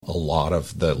a lot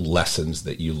of the lessons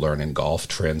that you learn in golf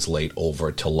translate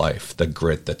over to life, the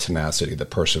grit, the tenacity, the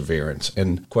perseverance.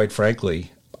 And quite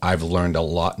frankly, I've learned a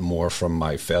lot more from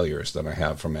my failures than I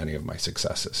have from any of my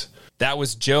successes. That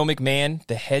was Joe McMann,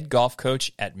 the head golf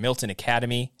coach at Milton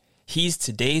Academy. He's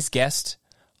today's guest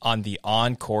on the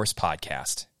On Course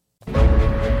podcast.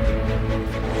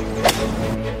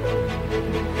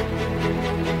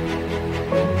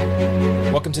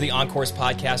 Welcome to the On Course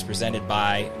podcast presented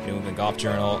by New England Golf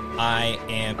Journal. I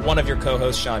am one of your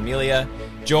co-hosts, Sean Melia,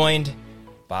 joined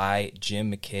by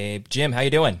Jim McCabe. Jim, how you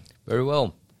doing? Very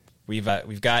well. We've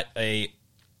got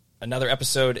another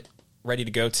episode ready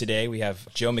to go today. We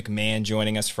have Joe McMann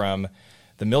joining us from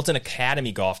the Milton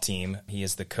Academy golf team. He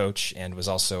is the coach and was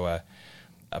also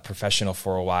a professional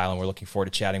for a while, and we're looking forward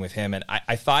to chatting with him. And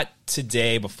I thought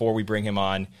today, before we bring him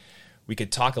on, we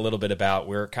could talk a little bit about,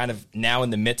 we're kind of now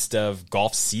in the midst of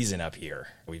golf season up here.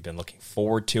 We've been looking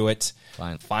forward to it.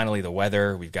 Finally, the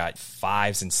weather. We've got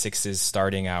 5s and 6s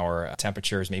starting our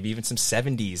temperatures, maybe even some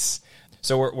 70s.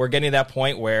 So we're getting to that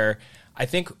point where I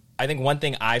think one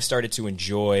thing I've started to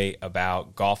enjoy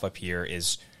about golf up here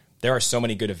is there are so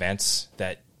many good events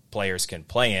that players can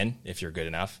play in if you're good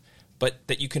enough, but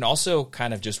that you can also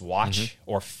kind of just watch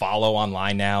or follow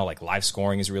online now. Like live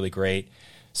scoring is really great.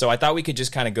 So I thought we could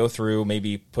just kind of go through,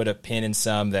 maybe put a pin in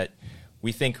some that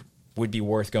we think would be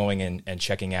worth going and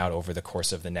checking out over the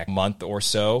course of the next month or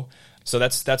so. So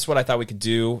that's what I thought we could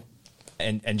do.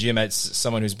 And Jim, as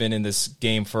someone who's been in this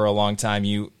game for a long time,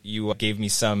 you gave me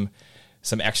some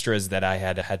extras that I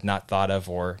had not thought of,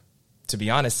 or to be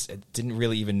honest, didn't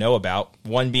really even know about.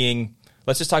 One being,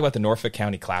 let's just talk about the Norfolk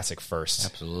County Classic first.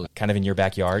 Absolutely. Kind of in your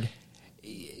backyard.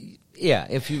 Yeah,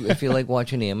 if you like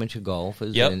watching amateur golf,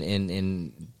 Yep.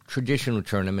 in traditional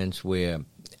tournaments where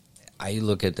I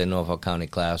look at the Norfolk County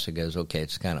Classic as, okay,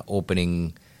 it's kind of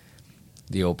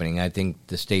the opening. I think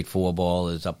the State 4 ball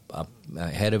is up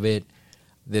ahead of it.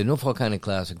 The Norfolk County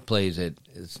Classic plays it.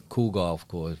 It's a cool golf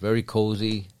course, very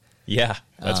cozy. Yeah,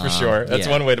 that's for sure. That's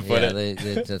one way to put it.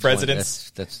 That's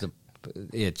Presidents.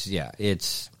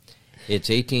 It's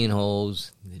 18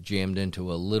 holes jammed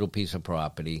into a little piece of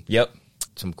property. Yep.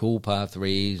 Some cool par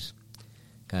threes,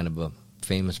 kind of a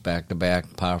famous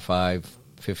back-to-back par 5,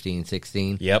 15,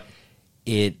 16. Yep.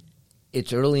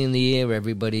 It's early in the year.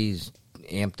 Everybody's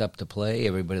amped up to play.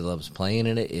 Everybody loves playing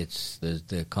in it.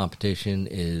 The competition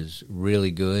is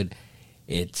really good.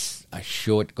 It's a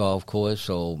short golf course,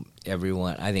 so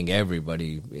I think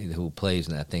everybody who plays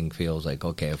in that thing feels like,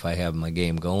 okay, if I have my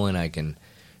game going, I can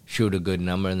shoot a good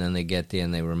number, and then they get there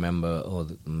and they remember, oh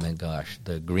my gosh,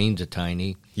 the greens are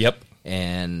tiny. Yep.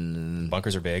 And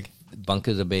bunkers are big.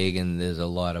 And there's a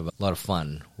lot of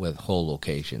fun with hole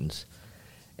locations.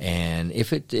 And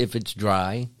if it's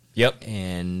dry, yep,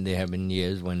 and there have been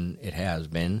years when it has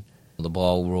been, the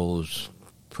ball rolls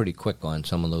pretty quick on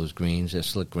some of those greens. They're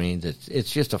slick greens.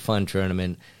 It's just a fun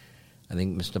tournament. I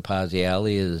think Mr.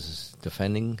 Paziali is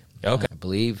defending. Okay. I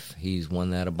believe he's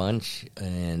won that a bunch,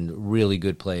 and really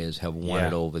good players have won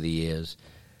it over the years.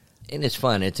 And it's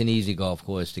fun. It's an easy golf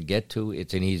course to get to.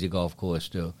 It's an easy golf course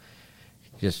to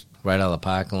just right out of the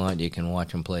parking lot. You can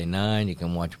watch them play 9. You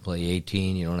can watch them play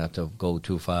 18. You don't have to go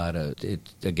too far.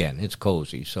 It's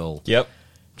cozy. So yep.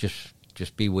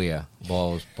 Just beware.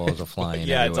 Balls are flying.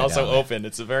 Yeah, it's also open.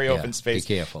 It's a very open space.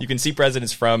 Be careful. You can see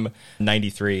Presidents from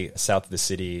 93 south of the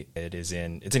city. It's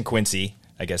in Quincy,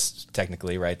 I guess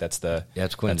technically, right? That's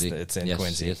Quincy. It's in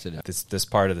Quincy. Yes, it is. This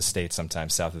part of the state,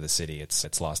 sometimes south of the city,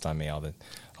 it's lost on me, all the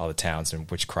towns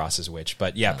and which crosses which.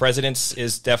 But yeah, Presidents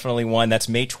is definitely one. That's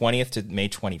May 20th to May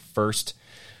 21st.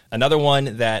 Another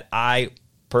one that I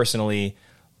personally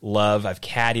love, I've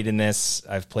caddied in this,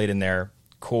 I've played in their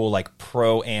cool like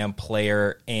pro-am,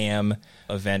 player-am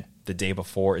event the day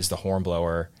before, is the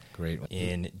Hornblower. Great one.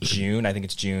 In June. I think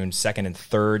it's June 2nd and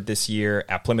 3rd this year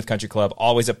at Plymouth Country Club,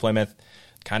 always at Plymouth.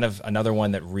 Kind of another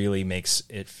one that really makes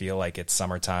it feel like it's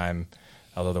summertime,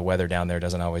 although the weather down there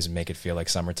doesn't always make it feel like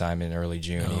summertime in early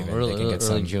June. No, even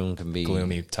early June can be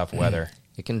gloomy, tough weather.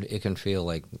 It can feel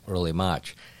like early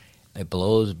March. It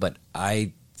blows, but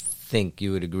I think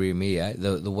you would agree with me.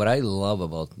 What I love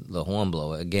about the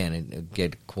Hornblower, again, it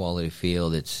get quality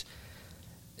field. It's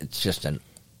just a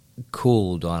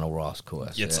cool Donald Ross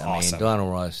course. It's awesome.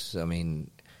 Donald Ross.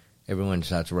 Everyone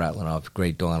starts rattling off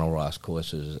great Donald Ross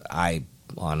courses. I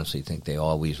honestly think they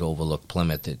always overlook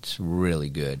Plymouth. It's really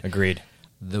good. Agreed.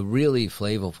 The really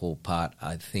flavorful part,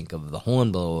 I think, of the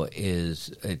Hornblower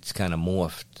is it's kind of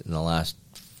morphed in the last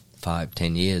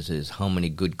 5-10 years is how many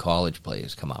good college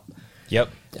players come up. Yep.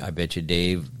 I bet you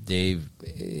Dave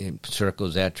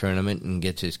circles that tournament and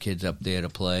gets his kids up there to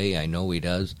play. I know he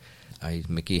does.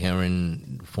 Mickey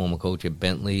Herron, former coach at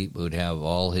Bentley, would have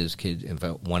all his kids. In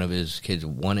fact, one of his kids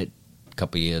won it a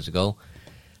couple of years ago.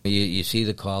 You see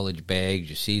the college bags.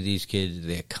 You see these kids.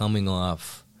 They're coming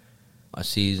off a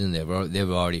season. They've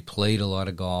already played a lot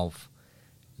of golf.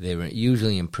 They're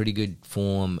usually in pretty good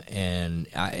form, and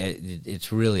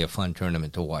it's really a fun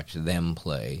tournament to watch them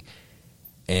play.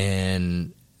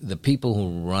 And the people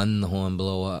who run the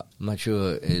Hornblower, I'm not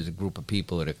sure there's a group of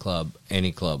people at a club,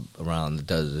 any club around, that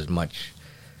does as much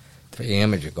for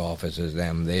amateur golfers as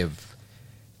them. They've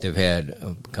had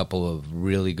a couple of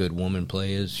really good woman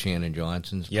players. Shannon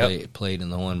Johnson's played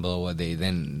in the Hornblower. They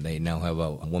now have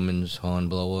a woman's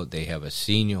Hornblower. They have a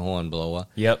senior Hornblower.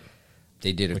 Yep.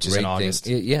 They did a Which great is in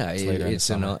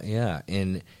thing. August.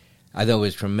 And I thought it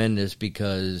was tremendous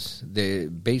because the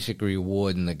basic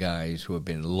rewarding the guys who have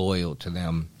been loyal to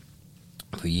them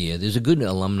for years. There's a good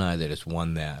alumni that has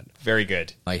won that. Very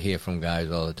good. I hear from guys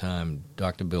all the time.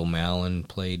 Dr. Bill Mallon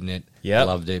played in it. Yep.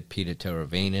 Loved it. Peter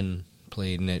Teravainen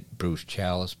played in it. Bruce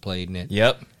Chalice played in it.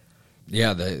 Yep.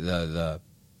 Yeah, the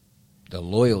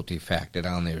loyalty factor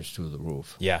down there is through the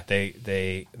roof. Yeah,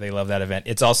 they love that event.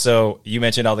 It's also, you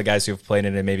mentioned all the guys who have played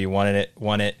in it and maybe won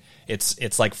it.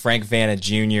 It's like Frank Vanna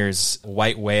Jr.'s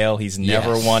White Whale. He's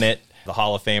never won it. The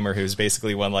Hall of Famer who's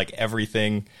basically won like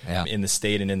everything in the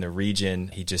state and in the region.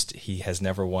 He has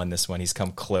never won this one. He's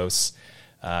come close.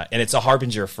 And it's a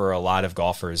harbinger for a lot of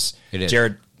golfers. It is.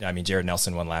 Jared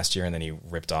Nelson won last year, and then he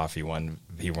ripped off. He won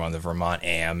the Vermont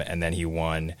Am, and then he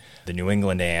won the New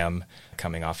England Am,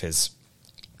 coming off his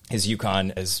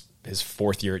UConn, his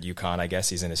fourth year at UConn, I guess.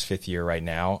 He's in his fifth year right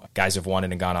now. Guys have won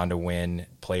it and gone on to win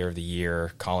Player of the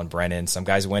Year. Colin Brennan. Some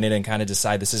guys win it and kind of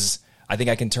decide I think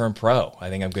I can turn pro. I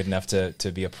think I'm good enough to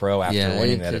be a pro after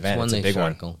winning that event. It's a big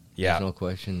one. Yeah, there's no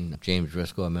question. James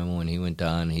Driscoll, I remember when he went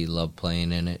down, he loved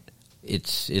playing in it.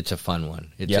 It's a fun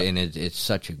one. It's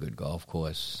such a good golf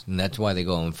course, and that's why they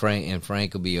go. And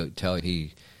Frank will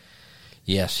he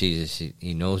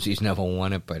knows he's never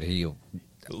won it, but he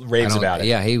raves about it.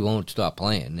 Yeah, he won't stop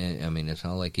playing. I mean, it's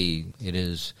not like it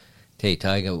is. Hey,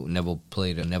 Tiger never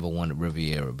won at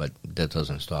Riviera, but that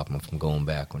doesn't stop him from going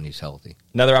back when he's healthy.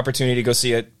 Another opportunity to go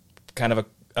see a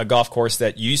golf course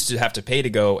that you used to have to pay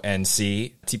to go and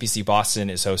see. TPC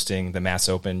Boston is hosting the Mass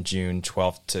Open June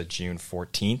 12th to June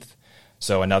 14th.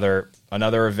 So another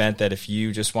event that if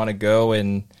you just want to go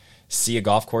and see a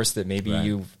golf course that maybe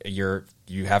you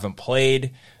haven't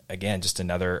played, again, just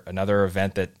another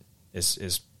event that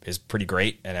is pretty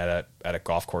great, and at a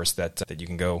golf course that you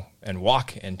can go and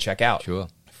walk and check out. Sure.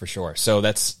 For sure. So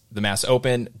that's the Mass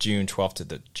Open, June 12th to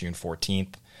the June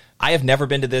 14th. I have never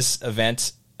been to this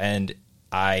event, and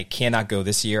I cannot go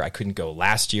this year. I couldn't go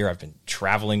last year. I've been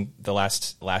traveling the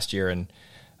last year, and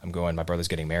I'm going. My brother's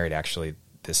getting married actually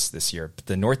this year. But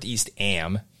the Northeast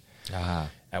Am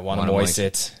at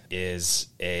Wannamoisett is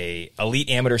a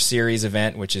elite amateur series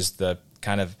event, which is the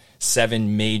kind of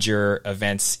 7 major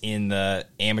events in the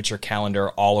amateur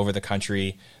calendar all over the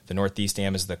country. The Northeast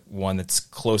Am is the one that's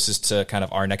closest to kind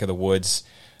of our neck of the woods.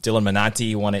 Dylan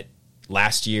Minanti won it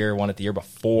last year, won it the year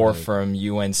before from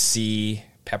UNC.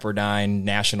 Pepperdine,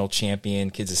 national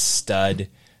champion. Kid's a stud.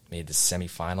 Made the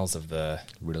semifinals of the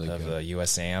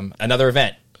US Am. Another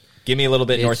event. Give me a little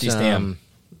bit Northeast Am.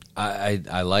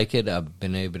 I like it. I've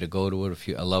been able to go to it a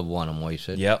few. I love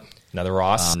Wannamoisett. Yep. Another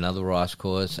Ross. Another Ross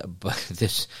course. But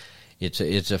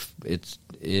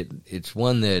it's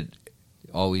one that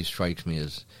always strikes me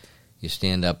as you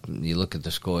stand up and you look at the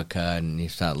scorecard and you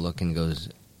start looking, goes,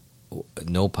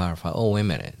 no par 5. Oh, wait a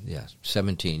minute. Yes,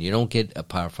 17. You don't get a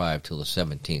par 5 till the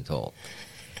 17th hole.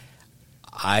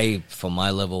 For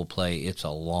my level of play, it's a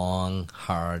long,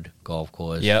 hard golf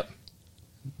course. Yep.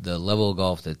 The level of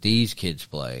golf that these kids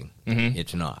play,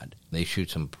 it's not. They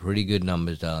shoot some pretty good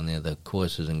numbers down there. The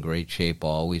course is in great shape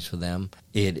always for them.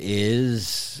 It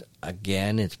is,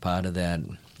 again, it's part of that,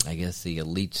 I guess, the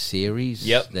elite series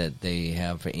that they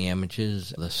have for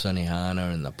amateurs. The Sonny Hanna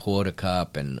and the Porter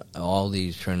Cup and all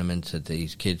these tournaments that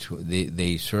these kids,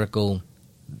 they circle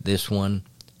this one,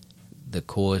 the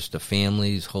course, the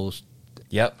families host.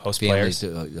 Yep, players.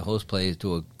 The host players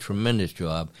do a tremendous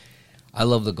job. I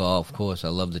love the golf course. I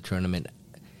love the tournament.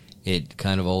 It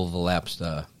kind of overlaps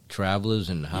the Travelers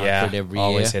and Hartford every year.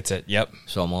 Always hits it. Yep.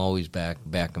 So I'm always back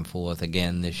and forth.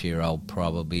 Again, this year I'll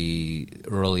probably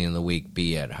early in the week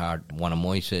be at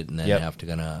Wannamoisett, and then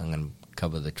I'm gonna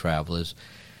cover the Travelers.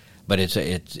 But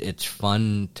it's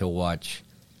fun to watch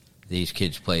these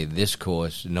kids play this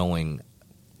course, knowing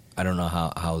I don't know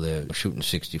how they're shooting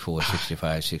 64,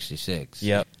 65, 66.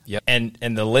 Yep. And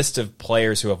the list of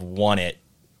players who have won it.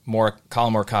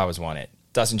 Colin Morikawa's won it.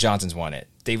 Dustin Johnson's won it.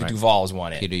 David Duval's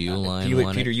won it. Peter Uihlein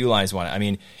won Peter it. Uihlin's won it. I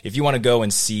mean, if you want to go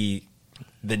and see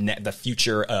the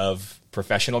future of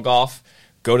professional golf,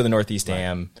 go to the Northeast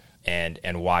Am and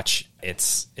watch.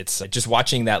 It's just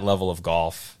watching that level of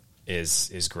golf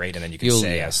is great, and then you can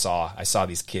say, I saw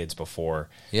these kids before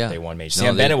they won major.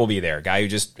 Sam Bennett will be there, a guy who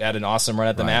just had an awesome run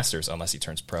at the Masters, unless he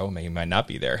turns pro. He might not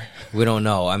be there. We don't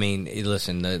know. I mean,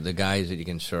 listen, the guys that you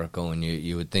can circle, and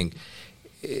you would think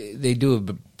they do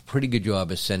a pretty good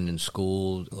job of sending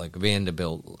schools, like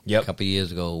Vanderbilt. Yep. A couple of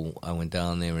years ago, I went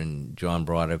down there, and John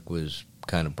Broderick was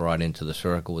kind of brought into the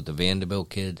circle with the Vanderbilt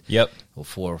kids. Yep. Well,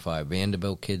 4 or 5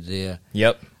 Vanderbilt kids there.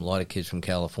 Yep. A lot of kids from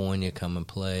California come and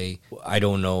play. I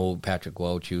don't know. Patrick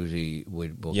Welch usually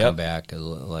will come back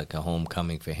like a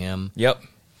homecoming for him. Yep.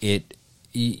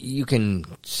 You can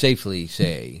safely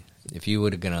say, if you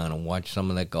would have gone on and watched some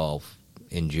of that golf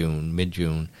in June,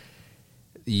 mid-June,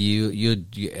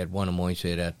 you'd at one of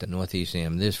Moiset at the Northeast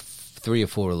Am, there's 3 or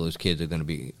 4 of those kids are going to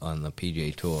be on the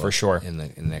PGA Tour for sure in the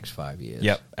next 5 years.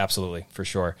 Yep, absolutely, for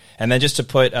sure. And then just to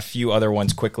put a few other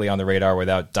ones quickly on the radar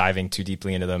without diving too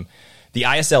deeply into them, the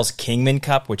ISL's Kingman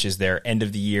Cup, which is their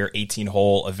end-of-the-year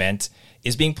 18-hole event,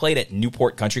 is being played at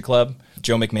Newport Country Club.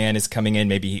 Joe McMann is coming in.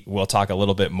 Maybe we'll talk a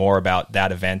little bit more about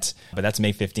that event, but that's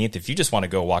May 15th. If you just want to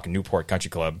go walk Newport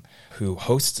Country Club, who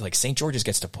hosts, like St. George's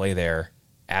gets to play there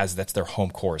as that's their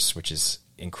home course, which is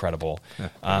incredible.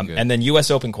 And then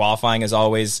U.S. Open qualifying is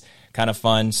always kind of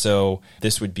fun. So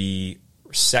this would be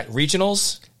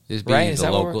regionals, right?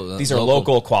 These are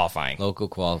local qualifying. Local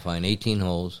qualifying, 18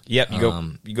 holes. Yep,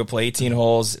 you go play 18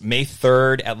 holes. May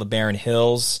 3rd at LeBaron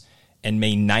Hills, and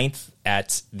May 9th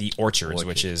at the Orchards,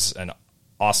 which is an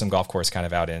awesome golf course kind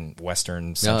of out in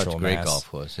western central Mass. It's a great golf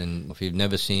course. And if you've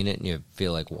never seen it and you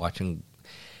feel like watching,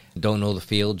 don't know the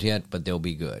fields yet, but they'll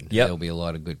be good. Yep. There'll be a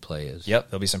lot of good players. Yep,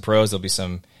 there'll be some pros, there'll be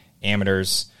some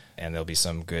amateurs, and there'll be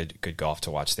some good golf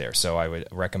to watch there. So I would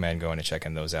recommend going and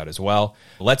checking those out as well.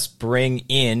 Let's bring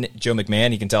in Joe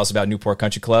McMann. He can tell us about Newport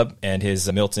Country Club and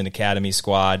his Milton Academy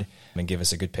squad and give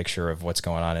us a good picture of what's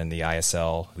going on in the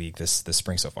ISL League this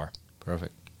spring so far.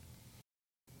 Perfect.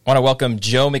 I want to welcome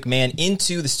Joe McMann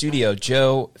into the studio.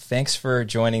 Joe, thanks for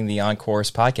joining the On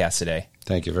Course podcast today.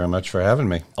 Thank you very much for having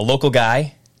me. A local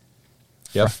guy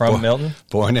from Milton?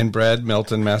 Born and bred,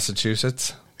 Milton,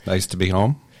 Massachusetts. Nice to be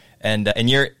home. And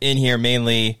you're in here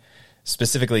mainly,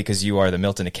 specifically because you are the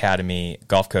Milton Academy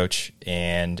golf coach,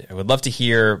 and I would love to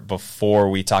hear,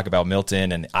 before we talk about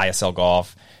Milton and ISL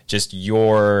golf, just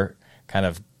your kind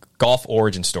of golf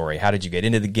origin story. How did you get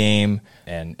into the game,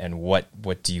 and what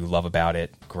do you love about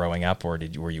it growing up, or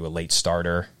were you a late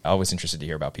starter? Always interested to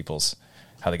hear about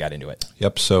how they got into it.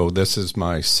 Yep, so this is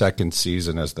my second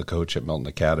season as the coach at Milton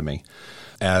Academy.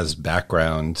 As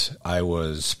background, I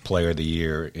was Player of the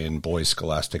Year in boys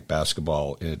scholastic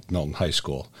basketball at Milton High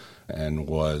School, and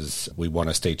we won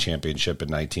a state championship in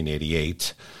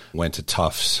 1988, went to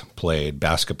Tufts, played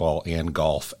basketball and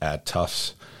golf at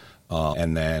Tufts,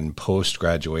 and then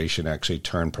post-graduation actually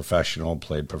turned professional,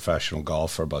 played professional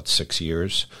golf for about 6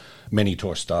 years. Mini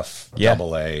tour stuff,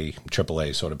 AA,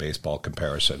 AAA sort of baseball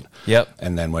comparison. Yep.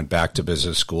 And then went back to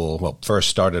business school. Well, first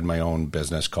started my own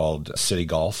business called City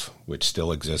Golf, which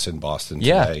still exists in Boston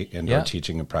today, indoor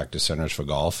teaching and practice centers for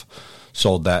golf.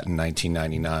 Sold that in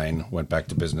 1999, went back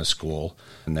to business school,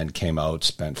 and then came out,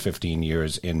 spent 15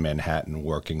 years in Manhattan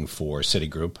working for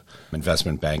Citigroup,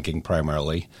 investment banking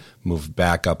primarily. Moved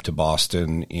back up to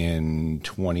Boston in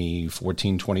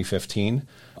 2014, 2015.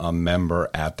 A member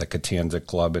at the Catanza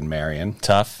Club in Marion.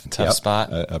 Tough spot.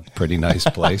 A pretty nice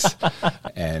place.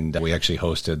 And we actually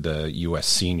hosted the U.S.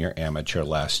 Senior Amateur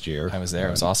last year. I was there.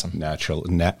 It was awesome.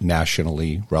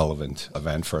 Nationally relevant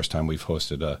event. First time we've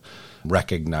hosted a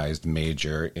recognized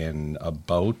major in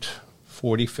about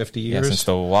 40, 50 years. Since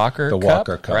the Walker Cup. The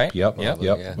Walker Cup, right? Yep.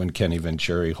 Yeah. When Kenny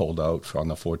Venturi holed out on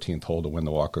the 14th hole to win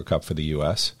the Walker Cup for the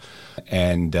U.S.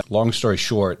 And long story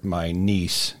short, my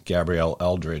niece, Gabrielle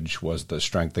Eldridge, was the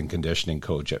strength and conditioning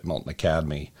coach at Milton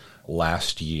Academy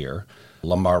last year.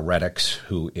 Lamar Reddix,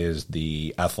 who is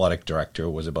the athletic director,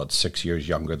 was about 6 years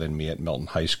younger than me at Milton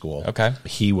High School. Okay.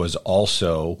 He was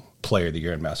also Player of the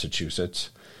Year in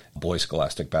Massachusetts. Boys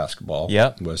scholastic basketball.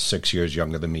 Yep. Was 6 years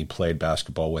younger than me, played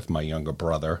basketball with my younger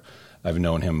brother. I've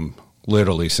known him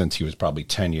literally since he was probably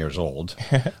 10 years old.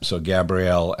 So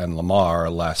Gabrielle and Lamar,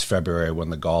 last February when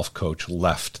the golf coach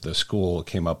left the school,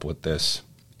 came up with this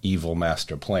evil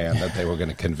master plan that they were going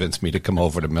to convince me to come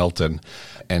over to Milton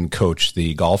and coach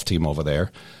the golf team over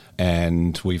there.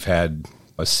 And we've had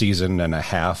a season and a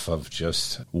half of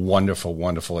just wonderful,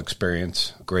 wonderful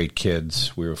experience. Great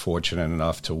kids. We were fortunate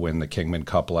enough to win the Kingman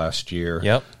Cup last year.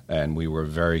 Yep. And we were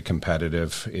very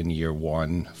competitive in year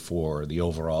one for the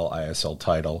overall ISL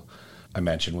title. I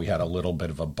mentioned we had a little bit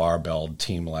of a barbelled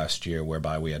team last year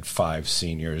whereby we had 5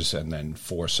 seniors and then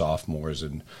 4 sophomores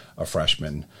and a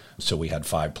freshman. So we had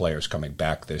 5 players coming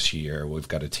back this year. We've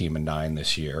got a team of 9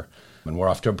 this year. And we're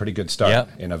off to a pretty good start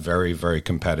in a very, very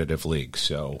competitive league.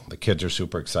 So the kids are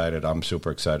super excited. I'm super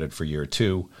excited for year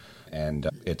 2. And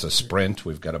it's a sprint.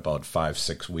 We've got about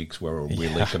 5-6 weeks where we're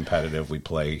really competitive. We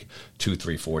play 2,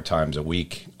 3, 4 times a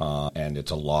week. And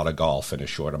it's a lot of golf in a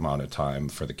short amount of time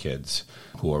for the kids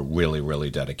who are really, really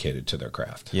dedicated to their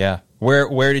craft. Yeah.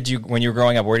 Where did you, when you were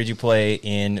growing up, where did you play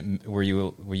in, were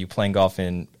you playing golf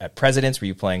at President's? Were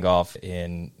you playing golf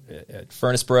at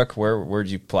Furnace Brook? Where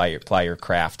did you apply your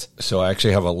craft? So I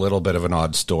actually have a little bit of an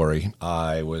odd story.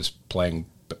 I was playing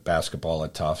basketball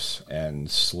at Tufts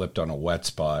and slipped on a wet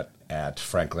spot at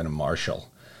Franklin and Marshall.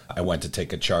 I went to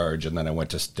take a charge, and then I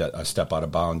went to step out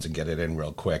of bounds and get it in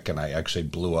real quick, and I actually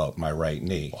blew out my right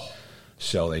knee.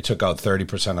 So they took out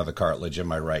 30% of the cartilage in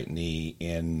my right knee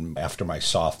after my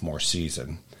sophomore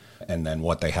season. And then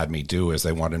what they had me do is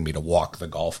they wanted me to walk the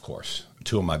golf course.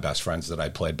 2 of my best friends that I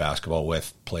played basketball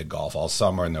with played golf all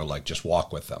summer, and they're like, just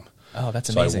walk with them. Oh, that's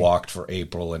amazing. So I walked for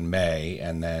April and May,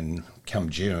 and then come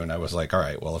June, I was like, all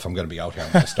right, well, if I'm going to be out here,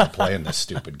 I'm going to start playing this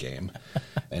stupid game.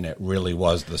 And it really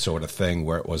was the sort of thing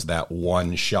where it was that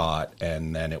one shot,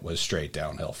 and then it was straight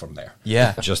downhill from there.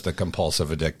 Yeah. Just the compulsive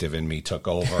addictive in me took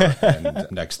over, and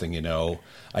next thing you know,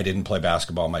 I didn't play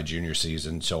basketball my junior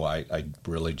season, so I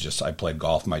played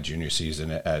golf my junior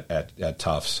season at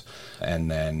Tufts,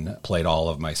 and then played all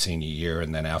of my senior year,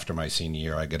 and then after my senior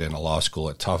year, I got into law school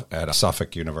at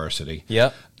Suffolk University.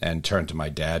 Yep. And turned to my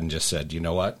dad and just said, you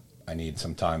know what? I need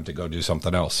some time to go do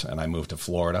something else. And I moved to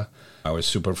Florida. I was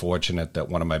super fortunate that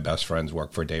one of my best friends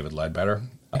worked for David Ledbetter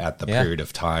at the period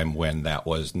of time when that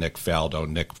was Nick Faldo,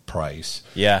 Nick Price.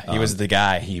 Yeah, he was the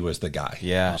guy. He was the guy.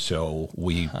 Yeah. So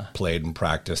we played and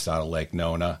practiced out of Lake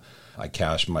Nona. I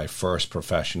cashed my first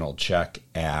professional check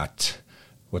at,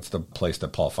 what's the place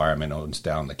that Paul Fireman owns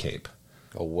down the Cape?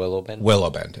 Oh, Willow Bend? Willow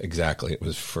Bend, exactly. It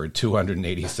was for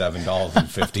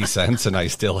 $287.50, and I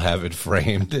still have it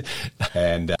framed.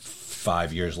 And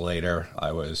 5 years later,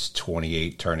 I was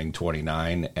 28, turning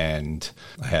 29, and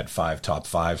I had 5 top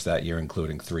 5s that year,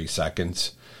 including 3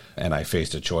 seconds. And I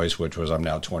faced a choice, which was I'm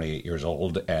now 28 years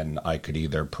old, and I could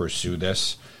either pursue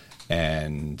this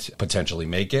and potentially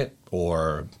make it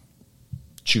or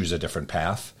choose a different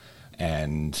path.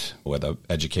 And with an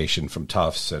education from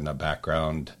Tufts and a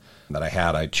background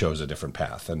that I chose a different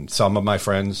path. And some of my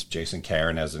friends, Jason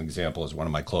Caron, as an example, is one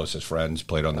of my closest friends,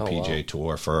 played on the PGA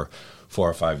Tour for 4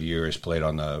 or 5 years, played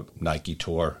on the Nike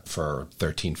Tour for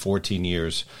 13, 14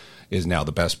 years, is now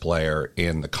the best player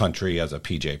in the country as a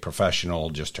PGA professional,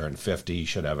 just turned 50,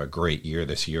 should have a great year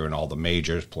this year in all the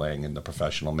majors, playing in the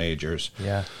professional majors.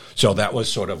 Yeah. So that was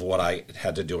sort of what I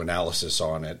had to do analysis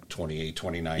on at 28,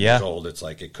 29 years old. It's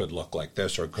like it could look like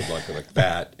this or it could look like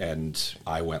that. And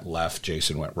I went left,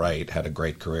 Jason went right, had a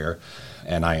great career.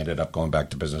 And I ended up going back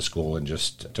to business school and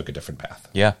just took a different path.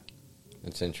 Yeah.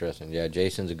 It's interesting. Yeah,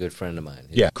 Jason's a good friend of mine.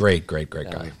 Yeah, great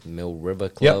guy. Mill River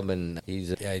Club, and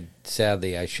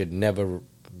sadly, I should never,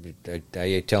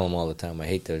 I tell him all the time, I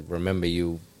hate to remember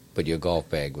you, but your golf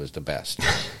bag was the best.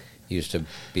 He used to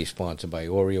be sponsored by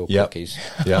Oreo cookies.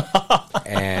 Yeah.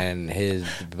 And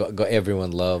everyone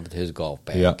loved his golf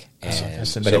bag. Yeah.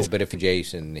 But if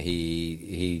Jason,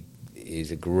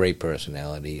 he's a great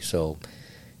personality, so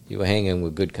you were hanging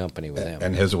with good company with him.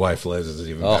 And his wife, Liz, is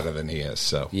even better than he is.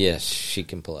 So yes, she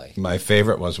can play. My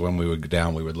favorite was when we would go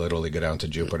down, we would literally go down to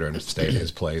Jupiter and stay at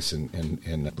his place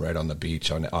in right on the beach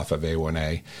off of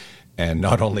A1A. And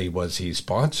not only was he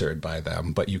sponsored by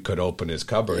them, but you could open his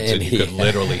cupboards and you could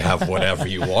literally have whatever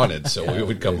you wanted. So we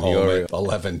would come home at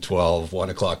 11, 12, 1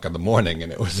 o'clock in the morning,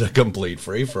 and it was a complete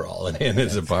free-for-all in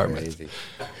his apartment. Crazy.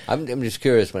 I'm just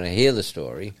curious when I hear the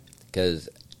story, because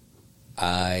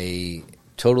I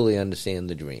totally understand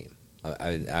the dream.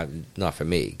 I not for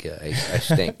me. I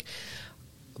stink.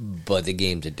 But the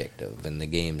game's addictive, and the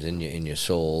game's in your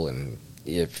soul. And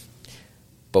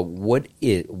but what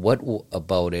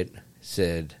about it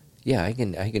said? Yeah, I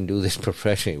can do this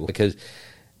professionally, because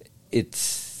it's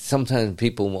sometimes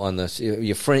people on this.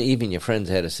 Your friends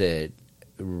had to say,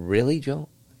 "Really, Joe?"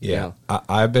 Yeah,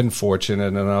 I've been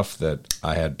fortunate enough that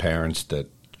I had parents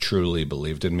that truly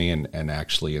believed in me and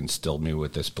actually instilled me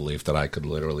with this belief that I could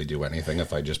literally do anything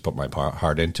if I just put my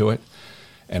heart into it.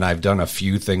 And I've done a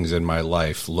few things in my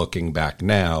life, looking back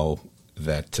now,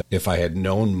 that if I had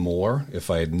known more, if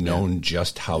I had known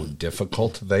just how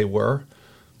difficult they were,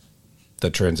 the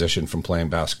transition from playing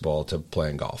basketball to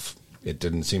playing golf, it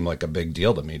didn't seem like a big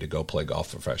deal to me to go play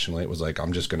golf professionally. It was like,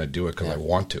 I'm just going to do it because I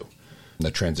want to. The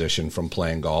transition from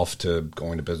playing golf to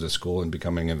going to business school and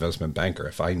becoming an investment banker,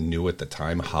 if I knew at the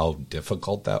time how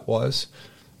difficult that was,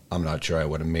 I'm not sure I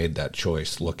would have made that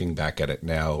choice. Looking back at it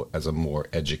now as a more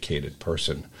educated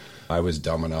person, I was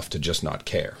dumb enough to just not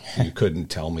care. You couldn't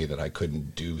tell me that I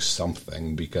couldn't do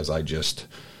something because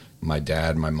my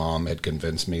dad, my mom had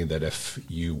convinced me that if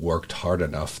you worked hard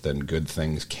enough, then good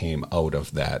things came out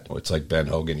of that. It's like Ben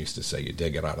Hogan used to say, you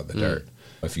dig it out of the dirt.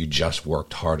 If you just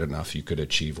worked hard enough, you could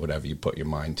achieve whatever you put your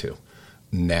mind to.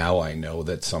 Now I know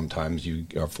that sometimes you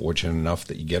are fortunate enough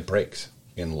that you get breaks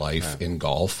in life, in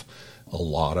golf. A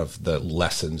lot of the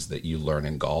lessons that you learn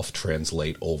in golf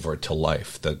translate over to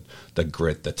life. The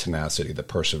grit, the tenacity, the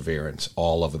perseverance,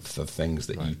 all of the things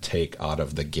that you take out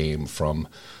of the game from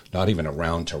not even a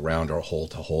round to round or hole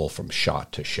to hole, from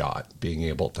shot to shot, being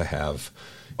able to have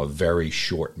a very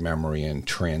short memory and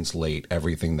translate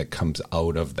everything that comes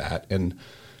out of that. And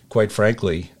quite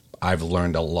frankly, I've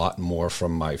learned a lot more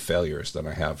from my failures than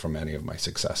I have from any of my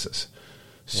successes.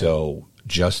 So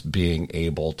just being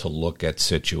able to look at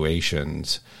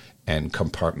situations and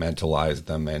compartmentalize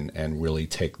them and really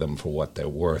take them for what they're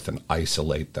worth and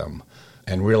isolate them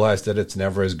and realize that it's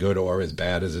never as good or as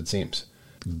bad as it seems.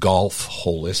 Golf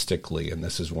holistically, and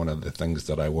this is one of the things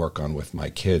that I work on with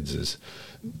my kids, is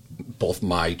both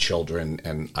my children,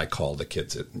 and I call the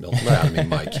kids at Milton, I mean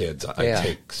my kids, I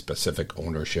take specific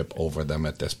ownership over them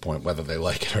at this point, whether they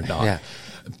like it or not.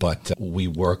 But we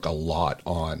work a lot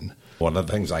on, one of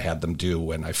the things I had them do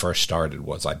when I first started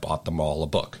was I bought them all a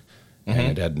book.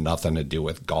 And it had nothing to do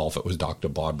with golf. It was Dr.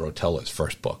 Bob Rotella's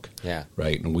first book.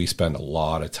 Right? And we spend a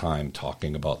lot of time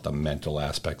talking about the mental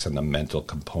aspects and the mental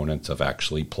components of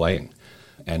actually playing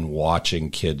and watching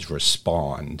kids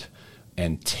respond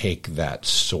and take that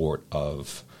sort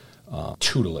of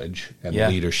tutelage and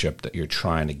leadership that you're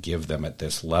trying to give them at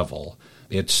this level.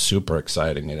 It's super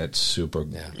exciting, and it's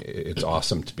it's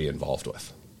awesome to be involved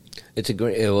with. It's a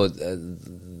great,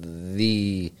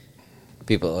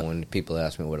 when people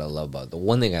ask me what I love about it, the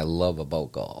one thing I love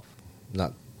about golf,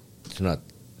 it's not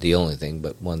the only thing,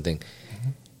 but one thing,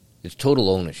 it's total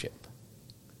ownership.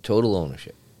 Total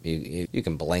ownership. You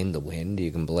can blame the wind,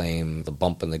 you can blame the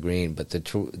bump in the green, but the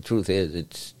truth is,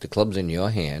 it's the club's in your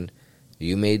hand.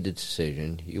 You made the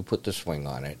decision. You put the swing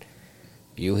on it.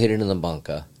 You hit it in the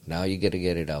bunker. Now you got to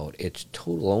get it out. It's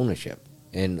total ownership.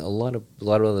 And a lot of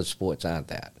other sports aren't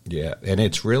that. Yeah, and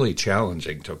it's really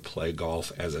challenging to play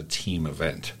golf as a team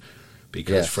event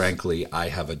because, frankly, I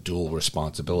have a dual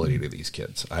responsibility to these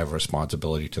kids. I have a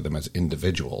responsibility to them as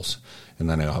individuals, and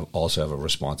then I also have a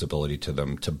responsibility to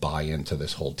them to buy into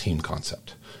this whole team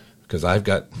concept because I've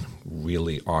got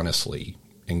really, honestly,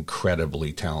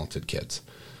 incredibly talented kids.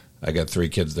 I got 3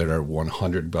 kids that are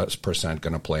 100%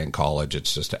 going to play in college.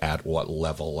 It's just at what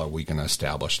level are we going to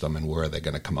establish them and where are they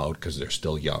going to come out because they're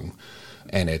still young.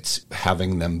 And it's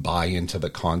having them buy into the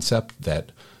concept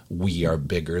that we are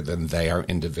bigger than they are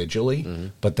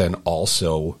individually, but then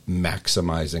also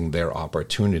maximizing their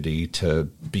opportunity to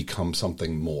become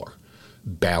something more.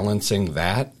 Balancing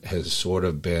that has sort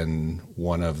of been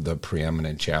one of the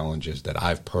preeminent challenges that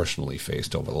I've personally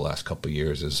faced over the last couple of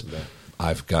years is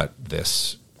I've got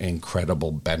this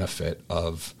incredible benefit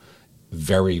of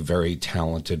very, very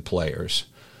talented players,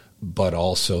 but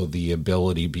also the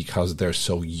ability, because they're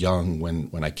so young,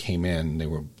 when I came in, they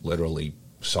were literally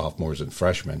sophomores and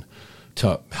freshmen,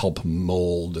 to help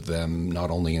mold them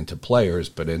not only into players,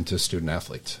 but into student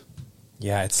athletes.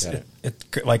 Yeah, it's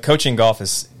like coaching golf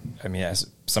is, I mean, as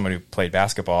someone who played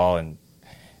basketball, and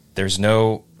there's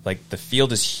no, like, the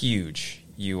field is huge.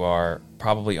 You are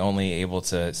probably only able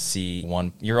to see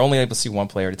one. You're only able to see one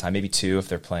player at a time, maybe 2 if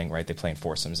they're playing right. They play in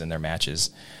foursomes in their matches.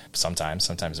 Sometimes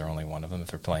they're only one of them if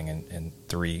they're playing in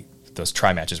 3 those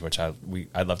tri matches, which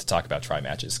I'd love to talk about tri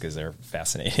matches because they're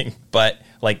fascinating. But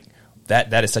like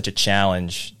that is such a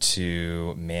challenge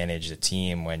to manage the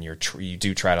team when you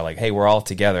do try to, like, hey, we're all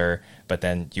together, but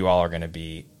then you all are going to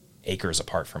be acres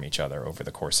apart from each other over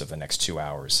the course of the next 2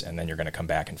 hours, and then you're going to come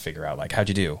back and figure out, like, how'd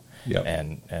you do?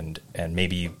 And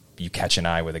maybe you catch an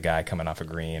eye with a guy coming off a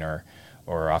green or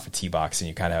off a tee box, and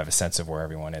you kind of have a sense of where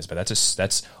everyone is. But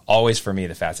that's always for me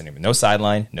the fascinating. No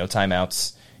sideline, no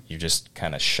timeouts. You just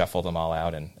kind of shuffle them all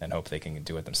out and hope they can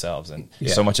do it themselves. And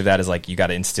so much of that is like you got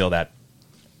to instill that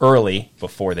early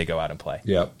before they go out and play.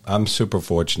 Yeah, I'm super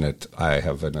fortunate. I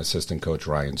have an assistant coach,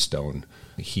 Ryan Stone.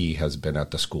 He has been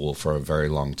at the school for a very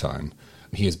long time.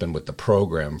 He has been with the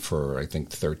program for, I think,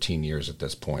 13 years at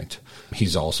this point.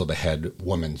 He's also the head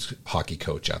women's hockey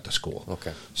coach at the school.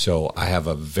 Okay. So I have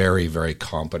a very, very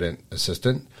competent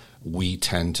assistant. We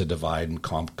tend to divide and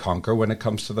conquer when it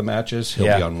comes to the matches.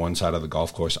 He'll be on one side of the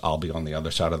golf course. I'll be on the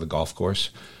other side of the golf course.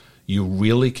 You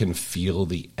really can feel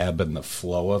the ebb and the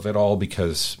flow of it all,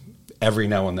 because every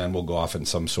now and then we'll go off in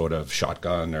some sort of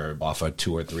shotgun or off of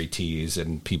 2 or 3 tees,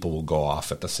 and people will go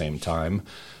off at the same time.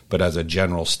 But as a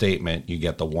general statement, you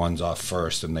get the ones off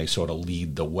first, and they sort of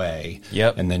lead the way.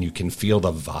 Yep. And then you can feel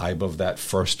the vibe of that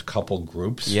first couple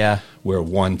groups. Yeah. Where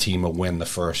one team will win the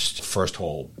first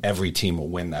hole. Every team will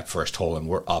win that first hole, and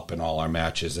we're up in all our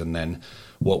matches. And then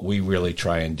what we really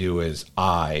try and do is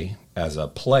I, as a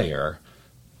player,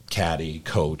 caddy,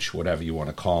 coach, whatever you want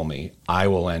to call me, I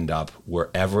will end up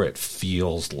wherever it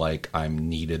feels like I'm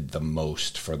needed the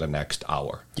most for the next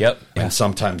hour. Yep. And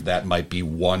sometimes that might be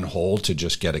one hole to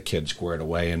just get a kid squared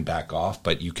away and back off,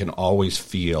 but you can always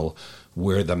feel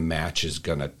where the match is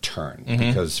going to turn,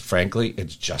 because frankly,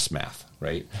 it's just math,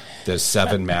 right? There's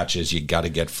 7 matches, you got to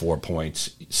get 4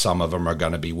 points. Some of them are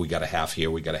going to be, we got a half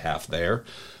here, we got a half there.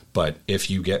 But if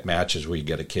you get matches where you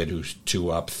get a kid who's 2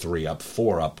 up, 3 up,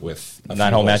 4 up with a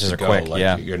 9-hole matches are quick,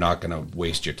 you're not going to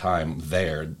waste your time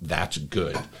there. That's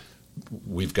good.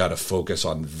 We've got to focus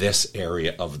on this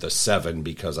area of the 7,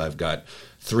 because I've got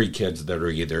 3 kids that are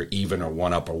either even or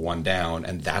 1 up or 1 down,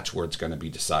 and that's where it's going to be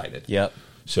decided. Yep.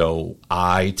 So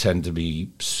I tend to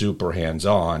be super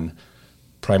hands-on,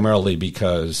 primarily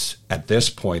because at this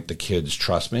point the kids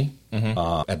trust me.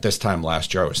 At this time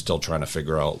last year, I was still trying to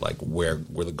figure out like where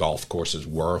the golf courses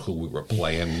were, who we were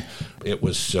playing. It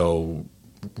was so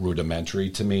rudimentary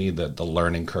to me that the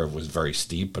learning curve was very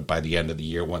steep. But by the end of the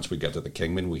year, once we got to the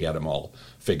Kingman, we had them all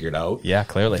figured out. Yeah,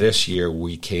 clearly. This year,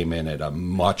 we came in at a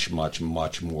much, much,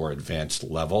 much more advanced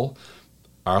level.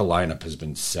 Our lineup has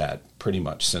been set pretty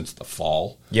much since the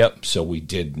fall. Yep. So we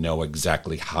did know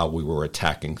exactly how we were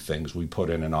attacking things. We put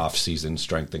in an off-season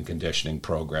strength and conditioning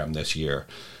program this year.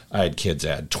 I had kids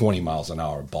add 20 miles an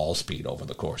hour ball speed over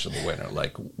the course of the winter.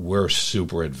 Like, we're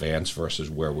super advanced versus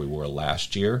where we were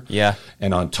last year. Yeah.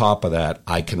 And on top of that,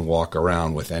 I can walk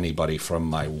around with anybody from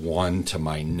my 1 to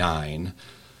my 9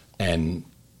 and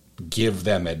give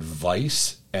them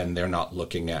advice, and they're not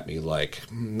looking at me like,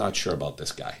 not sure about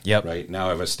this guy. Yep. Right?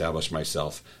 Now I've established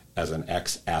myself as an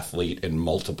ex-athlete in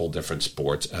multiple different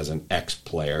sports, as an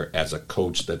ex-player, as a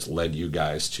coach that's led you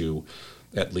guys to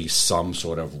at least some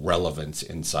sort of relevance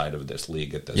inside of this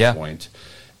league at this point.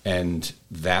 And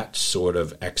that sort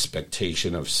of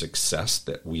expectation of success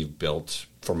that we've built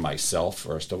for myself,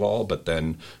 first of all, but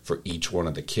then for each one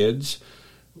of the kids,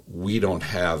 we don't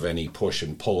have any push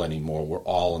and pull anymore. We're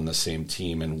all in the same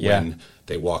team. And when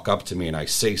they walk up to me and I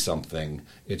say something,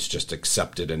 it's just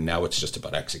accepted. And now it's just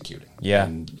about executing. Yeah.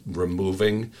 And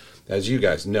removing, as you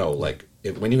guys know, like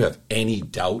when you have any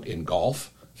doubt in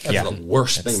golf, that's the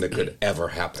worst thing that could ever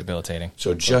happen. Debilitating.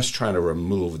 So just trying to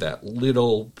remove that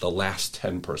the last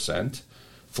 10%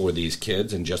 for these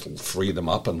kids and just free them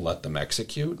up and let them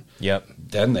execute. Yep.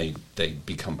 Then they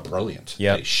become brilliant.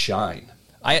 Yep. They shine.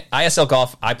 ISL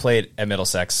golf, I played at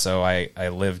Middlesex, so I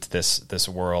lived this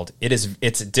world.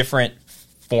 It's a different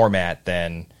format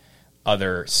than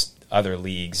other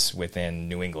leagues within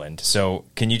New England. So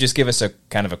can you just give us a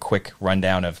kind of a quick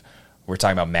rundown of, we're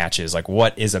talking about matches, like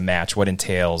what is a match? What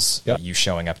entails you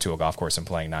showing up to a golf course and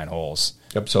playing 9 holes?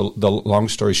 Yep. So the long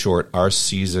story short, our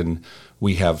season,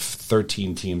 we have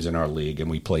 13 teams in our league, and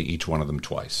we play each one of them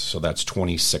twice. So that's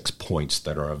 26 points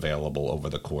that are available over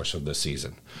the course of the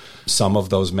season. Some of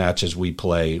those matches we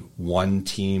play one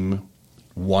team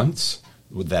once,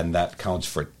 then that counts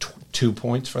for 2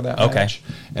 points for that match.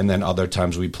 And then other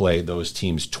times we play those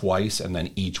teams twice, and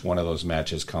then each one of those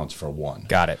matches counts for 1.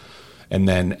 Got it. And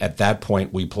then at that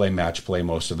point, we play match play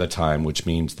most of the time, which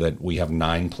means that we have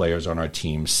 9 players on our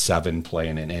team, 7 play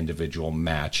in an individual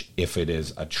match if it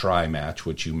is a tri match,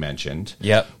 which you mentioned.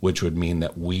 Yep. Which would mean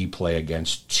that we play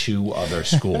against 2 other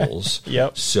schools.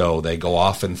 Yep. So they go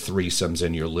off in threesomes,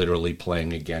 and you're literally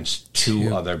playing against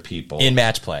 2 other people. In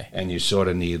match play. And you sort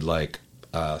of need like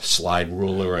slide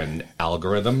ruler and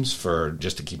algorithms for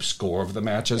just to keep score of the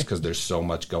matches, because there's so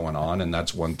much going on. And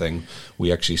that's one thing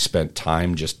we actually spent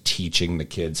time just teaching the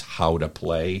kids how to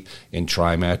play in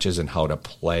tri matches and how to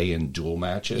play in dual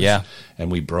matches. Yeah.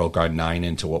 And we broke our 9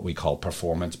 into what we call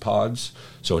performance pods.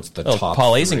 So it's the top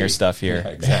Paul 3. Azinger stuff here.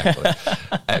 Yeah, exactly.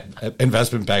 At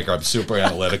investment banker, I'm super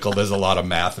analytical. There's a lot of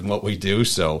math in what we do.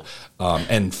 So,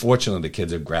 and fortunately, the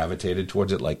kids have gravitated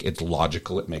towards it. Like, it's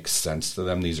logical. It makes sense to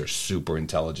them. These are super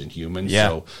intelligent humans. Yeah.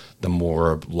 So the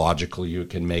more logical you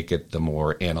can make it, the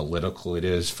more analytical it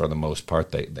is. For the most part,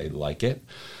 they like it.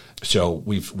 So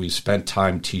we've spent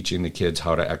time teaching the kids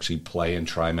how to actually play in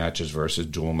tri matches versus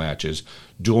dual matches.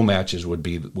 Dual matches would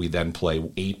be we then play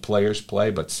 8 players play,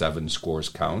 but 7 scores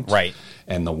count. Right.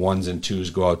 And the 1s and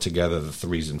 2s go out together, the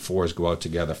 3s and 4s go out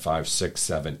together, 5, 6,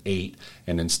 7, 8.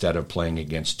 And instead of playing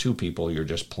against 2 people, you're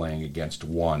just playing against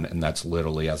 1. And that's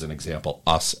literally, as an example,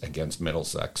 us against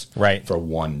Middlesex right. for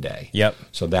 1 day. Yep.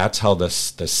 So that's how the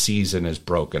season is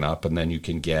broken up. And then you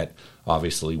can get,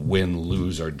 obviously, win,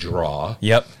 lose, or draw.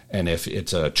 Yep. And if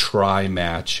it's a tri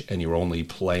match and you're only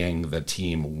playing the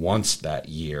team once that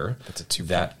year,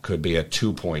 that could be a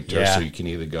 2-pointer. Yeah. So you can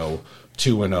either go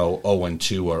 2-0,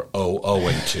 0-2, or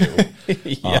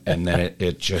 0-0-2. Yeah. And then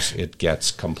it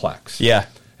gets complex. Yeah.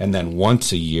 And then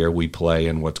once a year we play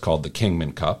in what's called the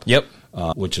Kingman Cup. Yep.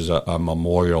 Which is a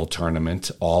memorial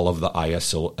tournament. All of the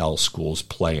ISL schools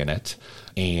play in it.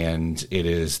 And it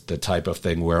is the type of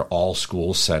thing where all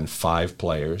schools send 5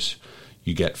 players.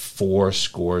 You get 4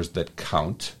 scores that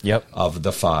count of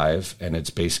the 5, and it's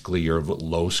basically your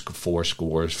low 4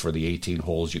 scores for the 18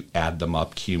 holes. You add them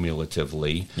up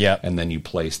cumulatively, and then you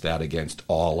place that against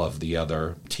all of the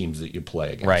other teams that you play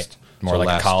against. Right. More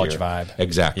like a college vibe.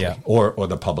 Exactly. Yeah. Or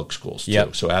the public schools,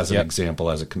 too. So as an example,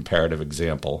 as a comparative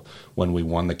example, when we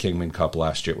won the Kingman Cup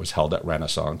last year, it was held at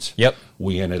Renaissance.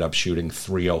 We ended up shooting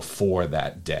 304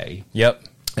 that day.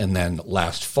 And then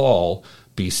last fall,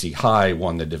 BC High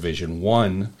won the Division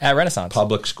I at Renaissance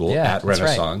public school at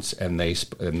Renaissance, right. and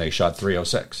they shot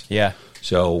 306. Yeah.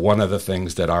 So one of the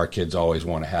things that our kids always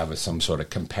want to have is some sort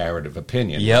of comparative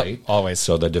opinion, right? Always.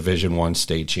 So the Division I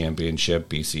state championship,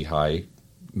 BC High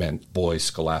meant boys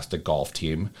scholastic golf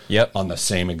team on the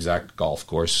same exact golf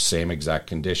course, same exact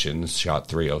conditions, shot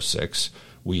 306.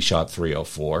 We shot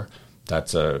 304.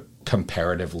 That's a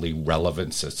comparatively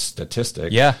relevant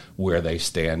statistic where they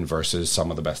stand versus some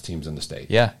of the best teams in the state.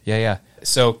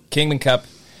 So Kingman Cup,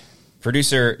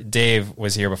 producer Dave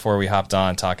was here before we hopped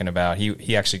on talking about,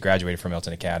 he actually graduated from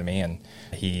Milton Academy, and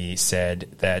he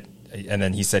said that, and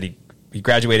then he said he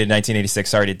graduated in 1986.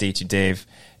 Sorry to date you, Dave.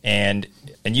 And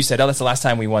you said, that's the last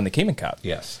time we won the Kingman Cup.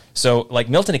 Yes. So like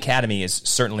Milton Academy is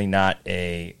certainly not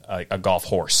a golf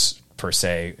horse per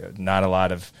se. Not a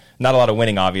lot of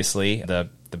winning, obviously.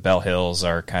 The Bell Hills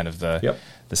are kind of the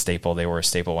staple. They were a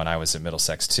staple when I was at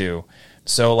Middlesex too.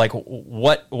 So like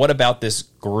what about this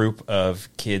group of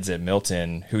kids at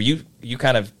Milton who you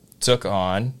kind of took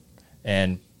on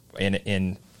and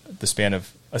in the span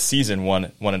of a season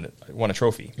won a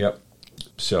trophy?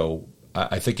 So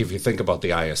I think if you think about the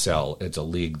ISL, it's a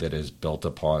league that is built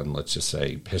upon, let's just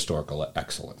say, historical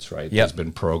excellence, right? There's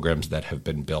been programs that have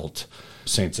been built.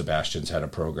 St. Sebastian's had a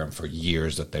program for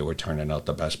years that they were turning out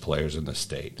the best players in the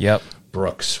state.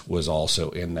 Brooks was also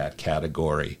in that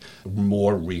category.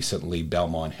 More recently,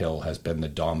 Belmont Hill has been the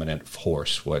dominant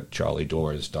force, what Charlie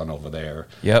Dorr has done over there.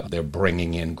 They're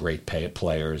bringing in great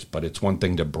players, but it's one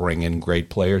thing to bring in great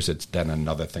players. It's then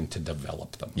another thing to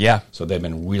develop them. So they've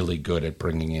been really good at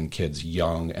bringing in kids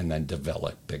young and then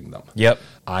developing them.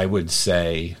 I would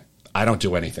say I don't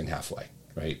do anything halfway.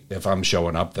 Right. If I'm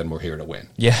showing up, then we're here to win.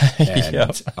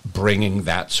 And bringing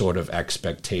that sort of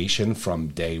expectation from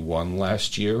day one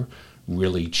last year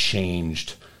really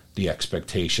changed the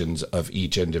expectations of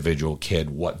each individual kid,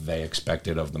 what they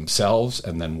expected of themselves,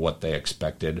 and then what they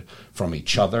expected from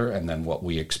each other, and then what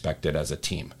we expected as a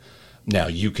team. Now,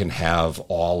 you can have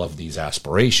all of these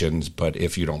aspirations, but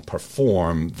if you don't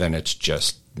perform, then it's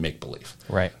just make-believe.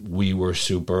 Right. We were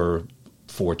super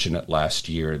fortunate last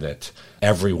year that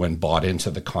everyone bought into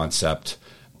the concept.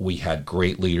 We had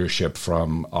great leadership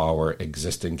from our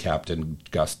existing captain,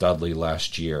 Gus Dudley,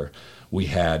 last year. We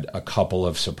had a couple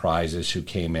of surprises who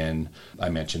came in. I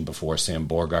mentioned before Sam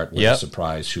Borgart was a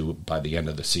surprise who, by the end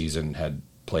of the season, had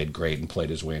played great and played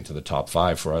his way into the top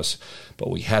 5 for us. But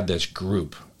we had this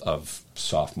group of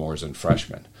sophomores and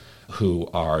freshmen who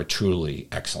are truly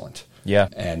excellent.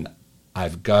 And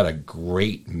I've got a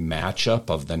great matchup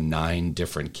of the 9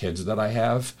 different kids that I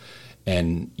have,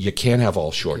 and you can't have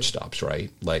all shortstops,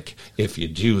 right? Like if you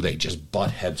do, they just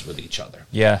butt heads with each other.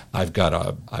 I've got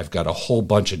a whole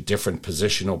bunch of different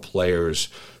positional players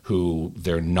who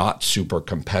they're not super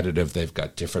competitive. They've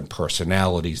got different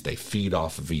personalities. They feed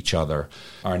off of each other.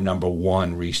 Our number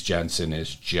 1, Reese Jensen,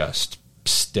 is just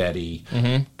steady,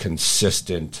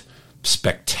 consistent,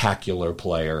 spectacular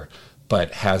player,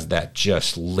 but has that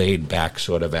just laid-back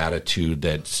sort of attitude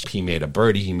that he made a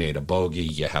birdie, he made a bogey,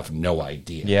 you have no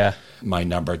idea. My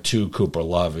number 2, Cooper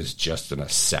Love, is just an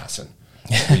assassin.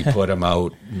 We put him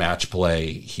out, match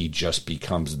play, he just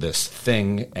becomes this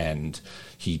thing, and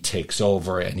he takes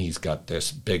over, and he's got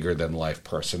this bigger than life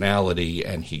personality,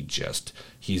 and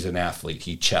he's an athlete.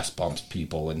 He chest bumps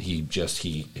people, and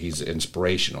he's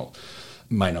inspirational.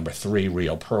 My number 3,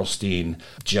 Rio Pearlstein,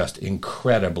 just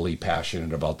incredibly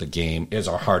passionate about the game, is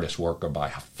our hardest worker by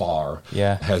far.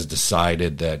 Yeah. Has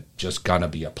decided that just gonna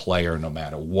be a player no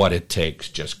matter what it takes,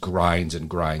 just grinds and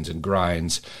grinds and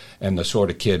grinds. And the sort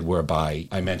of kid whereby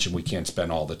I mentioned we can't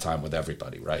spend all the time with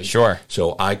everybody, right? Sure.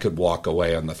 So I could walk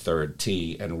away on the 3rd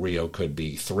tee, and Rio could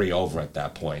be 3 over at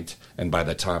that point. And by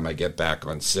the time I get back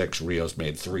on 6, Rio's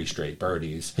made 3 straight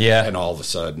birdies. Yeah. And all of a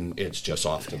sudden, it's just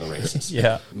off to the races.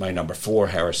 Yeah. My number 4,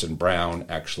 Harrison Brown,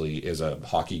 actually is a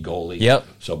hockey goalie. Yep.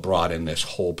 So brought in this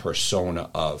whole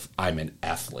persona of I'm an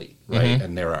athlete, right?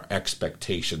 And there are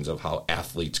expectations of how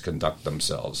athletes conduct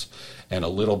themselves. And a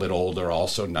little bit older,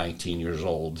 also 19 years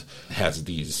old, has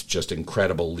these just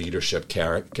incredible leadership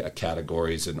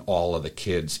categories, and all of the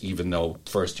kids, even though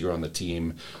first year on the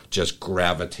team, just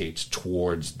gravitates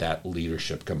towards that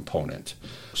leadership component.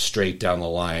 Straight down the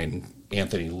line,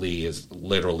 Anthony Lee is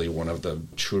literally one of the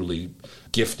truly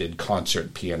gifted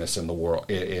concert pianists in the world,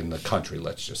 in the country,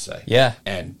 let's just say. Yeah.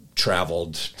 And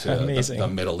traveled to the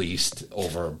Middle East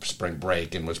over spring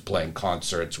break and was playing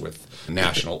concerts with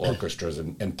national orchestras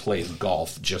and played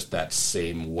golf just that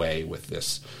same way, with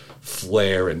this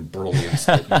flair and brilliance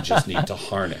that you just need to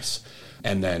harness.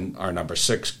 And then our number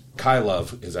 6,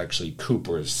 Kylov, is actually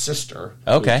Cooper's sister,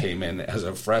 who came in as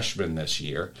a freshman this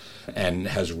year and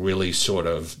has really sort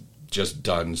of just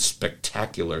done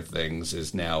spectacular things,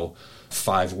 is now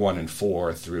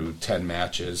 5-1-4 through 10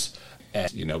 matches.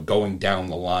 And, going down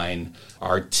the line,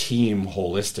 our team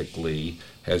holistically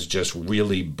has just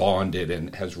really bonded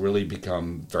and has really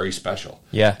become very special.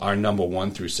 Yeah. Our number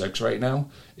 1 through 6 right now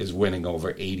is winning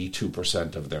over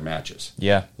 82% of their matches.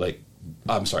 Yeah.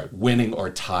 Winning or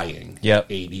tying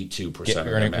 82% of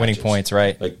their matches. Winning points,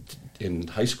 right. Like in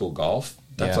high school golf,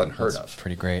 that's unheard of.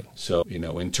 Pretty great. So,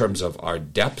 in terms of our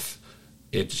depth,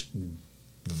 it's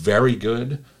very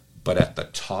good, but at the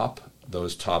top,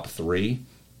 those top 3,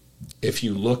 if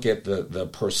you look at the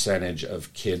percentage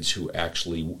of kids who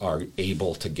actually are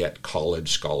able to get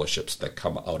college scholarships that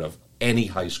come out of any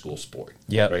high school sport,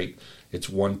 right? It's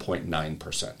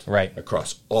 1.9%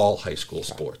 across all high school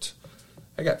sports.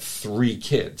 I got 3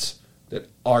 kids that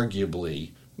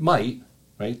arguably might,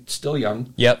 right, still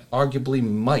young, arguably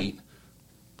might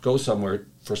go somewhere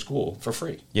for school for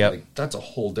free. That's a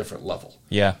whole different level.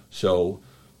 Yeah. So,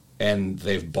 and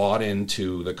they've bought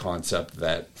into the concept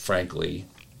that, frankly,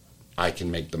 I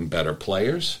can make them better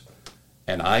players,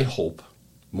 and I hope,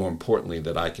 more importantly,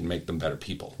 that I can make them better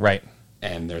people. Right.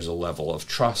 And there's a level of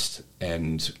trust,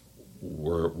 and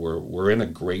we're in a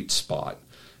great spot.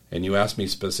 And you asked me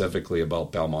specifically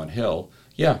about Belmont Hill.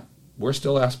 Yeah, we're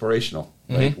still aspirational,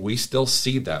 right? We still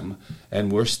see them,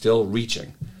 and we're still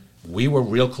reaching. We were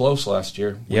real close last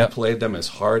year. We played them as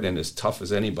hard and as tough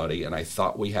as anybody, and I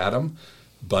thought we had them,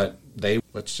 but they,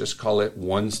 let's just call it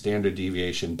 1 standard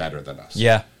deviation better than us.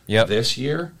 This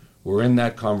year, we're in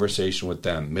that conversation with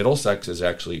them. Middlesex is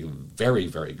actually very,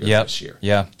 very good this year.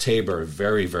 Tabor,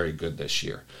 very, very good this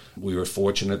year. We were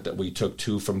fortunate that we took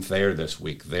 2 from Thayer this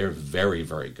week. They're very,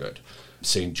 very good.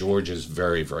 St. George is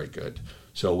very, very good.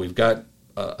 So we've got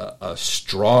a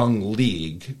strong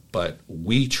league, but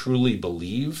we truly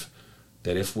believe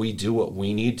that if we do what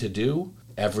we need to do,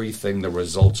 the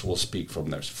results will speak for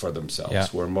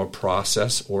themselves. We're more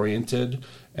process-oriented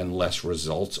and less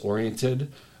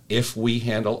results-oriented. If we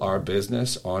handle our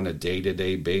business on a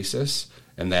day-to-day basis,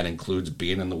 and that includes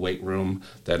being in the weight room,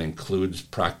 that includes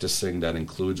practicing, that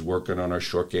includes working on our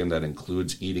short game, that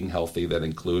includes eating healthy, that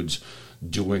includes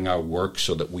doing our work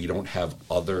so that we don't have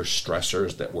other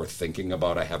stressors that we're thinking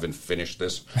about. I haven't finished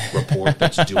this report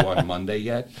that's due on Monday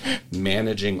yet.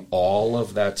 Managing all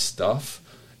of that stuff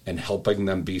and helping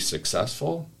them be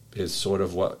successful is sort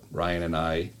of what Ryan and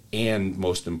I, and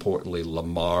most importantly,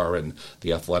 Lamar and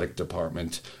the athletic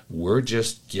department, we're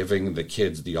just giving the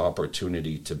kids the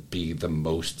opportunity to be the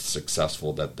most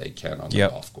successful that they can on the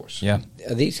golf course. Are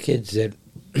these kids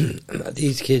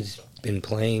been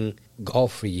playing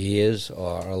golf for years,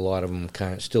 or are a lot of them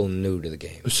kind of still new to the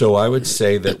game? So I would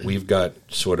say that we've got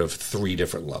sort of 3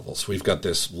 different levels. We've got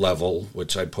this level,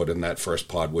 which I put in that first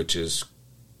pod, which is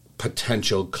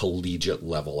potential collegiate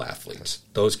level athletes.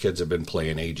 They kids have been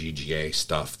playing AGGA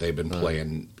stuff. They've been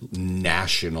playing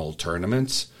national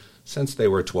tournaments since they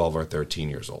were 12 or 13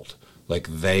 years old. Like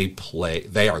they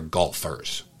are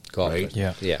golfers. Right?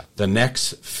 Yeah. The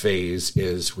next phase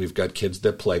is we've got kids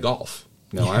that play golf.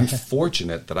 Now, I'm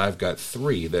fortunate that I've got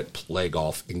 3 that play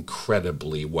golf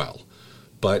incredibly well.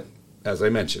 But as I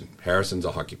mentioned, Harrison's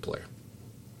a hockey player.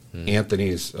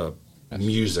 Anthony's a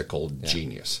musical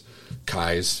genius.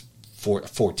 Kai's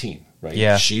 14, right?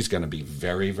 Yeah. She's going to be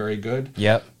very, very good.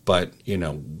 Yep. But,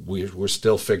 we're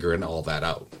still figuring all that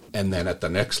out. And then at the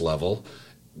next level,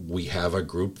 we have a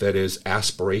group that is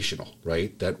aspirational,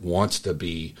 right? That wants to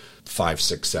be 5,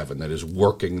 6, 7, that is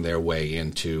working their way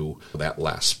into that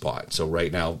last spot. So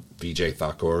right now, Vijay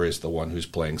Thakur is the one who's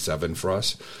playing 7 for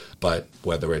us. But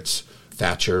whether it's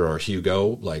Thatcher or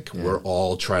Hugo, we're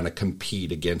all trying to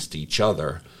compete against each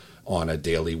other on a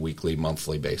daily, weekly,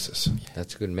 monthly basis.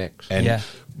 That's a good mix. And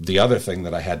the other thing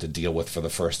that I had to deal with for the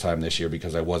first time this year,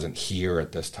 because I wasn't here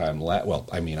at this time,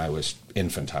 I was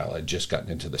infantile, I'd just gotten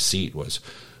into the seat, was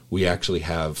we actually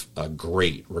have a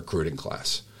great recruiting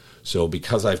class. So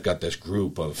because I've got this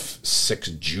group of 6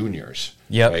 juniors,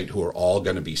 right, who are all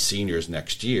going to be seniors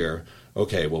next year,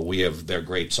 okay, well, we have their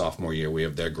great sophomore year, we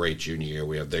have their great junior year,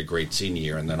 we have their great senior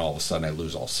year, and then all of a sudden I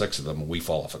lose all 6 of them and we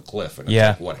fall off a cliff. And it's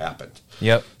like, what happened?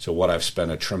 Yep. So what I've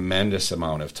spent a tremendous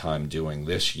amount of time doing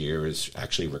this year is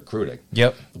actually recruiting.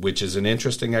 Yep. Which is an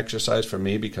interesting exercise for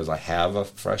me because I have a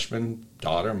freshman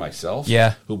daughter myself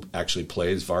who actually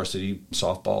plays varsity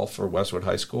softball for Westwood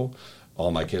High School. All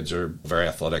my kids are very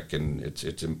athletic, and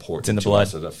it's important to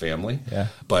us as a family. Yeah.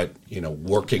 But,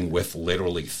 working with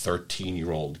literally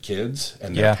 13-year-old kids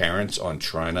and their parents on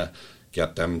trying to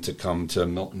get them to come to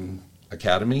Milton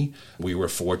Academy, we were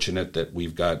fortunate that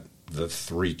we've got the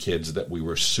 3 kids that we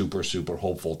were super, super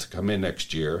hopeful to come in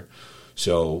next year.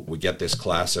 So we get this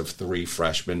class of 3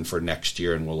 freshmen for next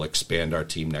year, and we'll expand our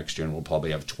team next year, and we'll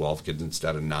probably have 12 kids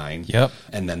instead of 9. Yep.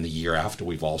 And then the year after,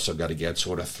 we've also got to get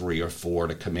sort of 3 or 4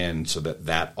 to come in so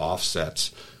that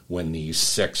offsets when these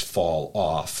 6 fall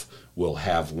off. We'll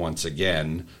have, once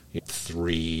again,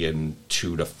 3 and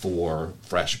 2 to 4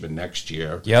 freshmen next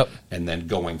year. Yep. And then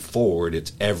going forward,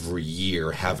 it's every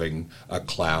year having a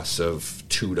class of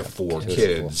 2 to 4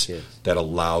 kids that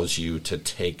allows you to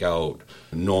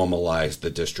normalize the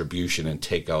distribution and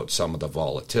take out some of the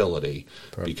volatility.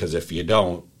 Perfect. Because if you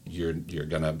don't, you're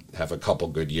going to have a couple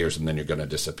good years and then you're going to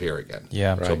disappear again.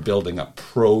 Yeah. So building a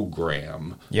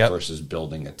program versus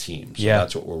building a team. So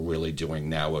that's what we're really doing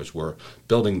now is we're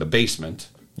building the basement.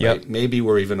 Right? Maybe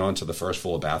we're even onto the first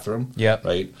floor bathroom.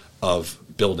 Right. Of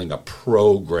building a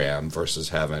program versus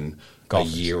having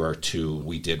golfers. A year or 2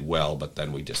 we did well, but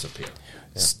then we disappear.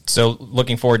 Yeah. So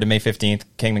looking forward to May 15th,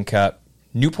 Kingman Cup.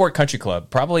 Newport Country Club,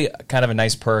 probably kind of a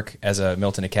nice perk as a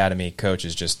Milton Academy coach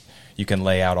is just you can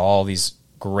lay out all these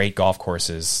great golf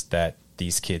courses that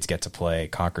these kids get to play.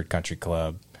 Concord Country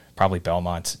Club, probably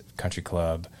Belmont Country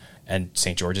Club, and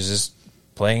St. George's is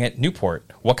playing at Newport.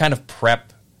 What kind of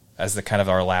prep as the kind of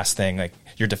our last thing? Like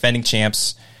you're defending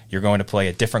champs, you're going to play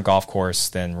a different golf course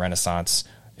than Renaissance.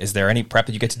 Is there any prep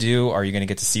that you get to do? Are you going to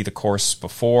get to see the course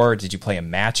before? Did you play a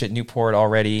match at Newport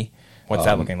already? What's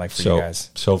that looking like for you guys?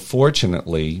 So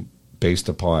fortunately, based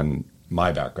upon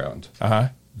my background,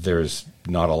 there's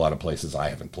not a lot of places I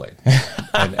haven't played.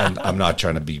 and I'm not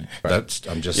trying to be,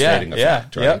 I'm just stating a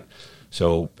fact, right? Yep.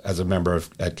 So as a member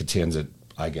at Catanza,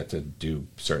 I get to do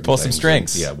certain pull things. Some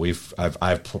strings. And,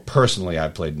 I've personally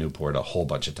played Newport a whole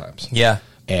bunch of times. Yeah.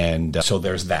 And so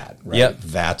there's that, right? Yep.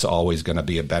 That's always going to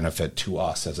be a benefit to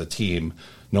us as a team,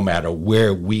 no matter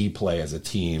where we play as a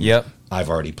team. Yep. I've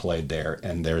already played there,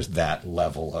 and there's that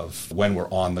level of when we're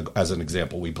on as an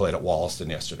example, we played at Wollaston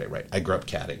yesterday, right? I grew up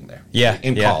caddying there. Yeah.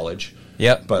 In college.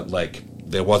 Yep. But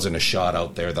there wasn't a shot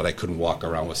out there that I couldn't walk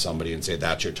around with somebody and say,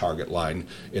 that's your target line.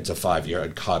 It's a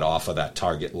 5-yard cut off of that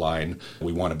target line.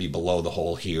 We want to be below the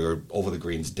hole here. Over the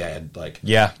green's dead.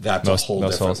 That's a whole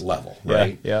different level,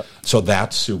 right? Yeah. So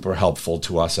that's super helpful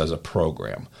to us as a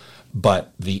program.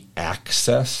 But the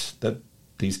access that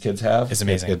these kids have is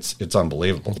amazing. It's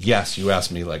unbelievable. Yes, you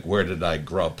asked me, where did I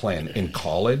grow up playing? In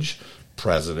college,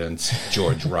 Presidents,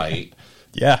 George Wright.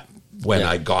 Yeah. When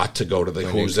I got to go to the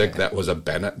Hoosic, that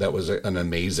was an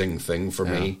amazing thing for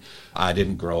me. I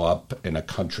didn't grow up in a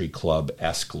country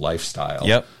club-esque lifestyle.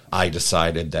 Yep. I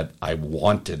decided that I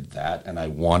wanted that, and I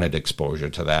wanted exposure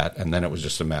to that, and then it was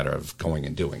just a matter of going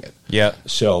and doing it. Yeah.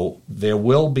 So there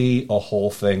will be a whole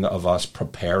thing of us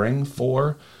preparing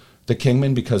for the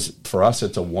Kingman, because for us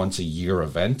it's a once-a-year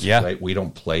event. Yeah. Right? We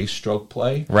don't play stroke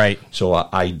play. Right. So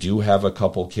I do have a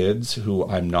couple kids who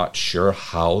I'm not sure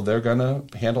how they're going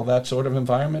to handle that sort of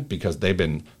environment, because they've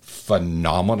been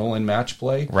phenomenal in match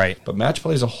play. Right. But match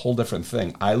play is a whole different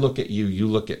thing. I look at you, you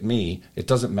look at me. It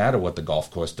doesn't matter what the golf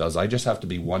course does. I just have to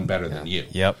be one better than you.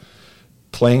 Yep.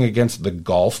 Playing against the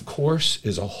golf course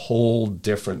is a whole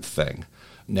different thing.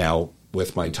 Now,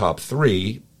 with my top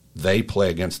 3, they play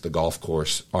against the golf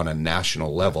course on a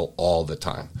national level all the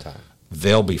time.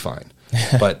 They'll be fine.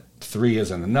 But 3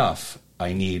 isn't enough.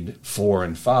 I need 4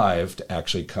 and 5 to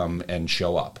actually come and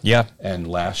show up. Yeah. And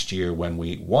last year when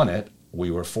we won it, we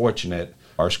were fortunate.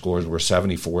 Our scores were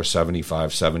 74,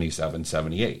 75, 77,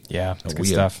 78. Yeah, that's good we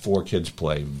stuff. had 4 kids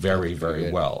play very,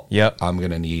 very well. Yep. I'm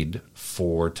going to need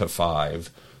 4 to 5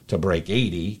 to break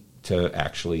 80 to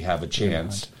actually have a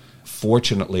chance.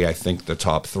 Fortunately, I think the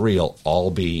top 3 will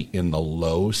all be in the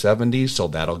low 70s, so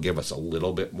that'll give us a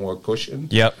little bit more cushion.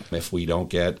 Yep. If we don't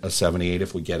get a 78,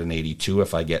 if we get an 82,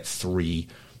 if I get 3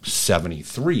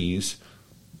 73s,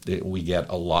 we get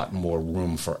a lot more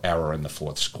room for error in the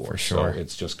fourth score. For sure. So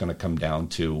it's just going to come down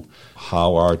to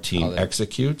how our team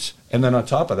executes. And then on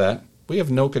top of that, we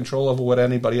have no control over what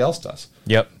anybody else does.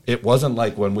 Yep. It wasn't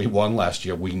like when we won last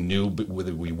year, we knew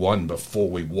whether we won before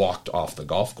we walked off the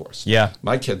golf course. Yeah.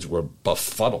 My kids were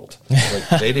befuddled.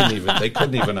 Like they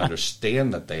couldn't even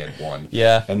understand that they had won.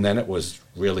 Yeah. And then it was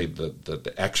really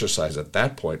the exercise at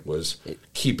that point was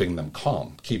keeping them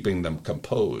calm, keeping them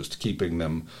composed, keeping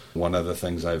them. One of the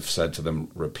things I've said to them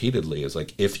repeatedly is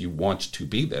like, if you want to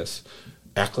be this,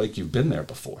 act like you've been there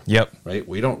before. Yep. Right?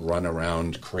 We don't run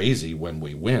around crazy when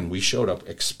we win. We showed up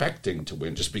expecting to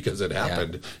win just because it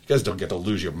happened. You guys don't get to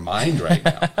lose your mind right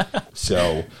now.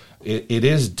 So it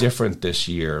is different this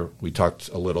year. We talked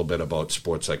a little bit about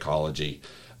sports psychology.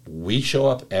 We show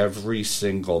up every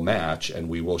single match, and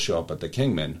we will show up at the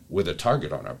Kingman with a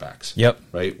target on our backs. Yep.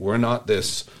 Right? We're not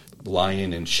this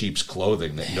lion in sheep's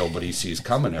clothing that nobody sees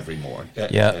coming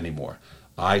anymore.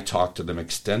 I talk to them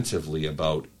extensively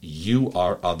about you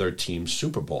are other team's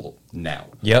Super Bowl now.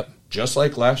 Yep. Just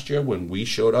like last year when we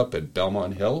showed up at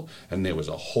Belmont Hill and there was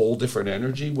a whole different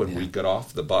energy when we got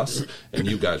off the bus and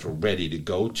you guys were ready to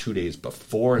go 2 days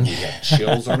before and we had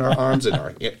chills on our arms and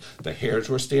the hairs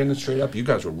were standing straight up. You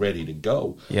guys were ready to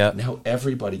go. Yep. Now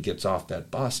everybody gets off that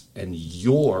bus and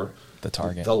you're the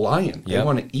target, the lion. They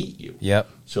want to eat you. Yep.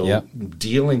 So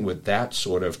dealing with that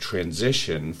sort of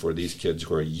transition for these kids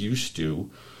who are used to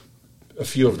a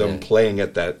few of them playing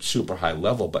at that super high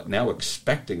level, but now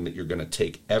expecting that you're going to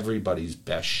take everybody's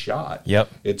best shot. Yep.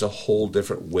 It's a whole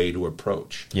different way to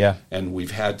approach. Yeah. And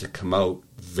we've had to come out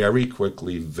very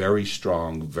quickly, very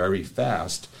strong, very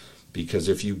fast, because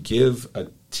if you give a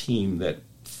team that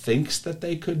thinks that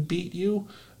they could beat you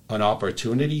an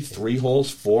opportunity, 3 holes,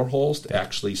 4 holes, to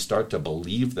actually start to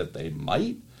believe that they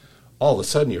might, all of a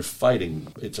sudden you're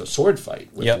fighting. It's a sword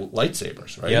fight with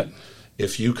lightsabers, right? Yep.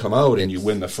 If you come out and you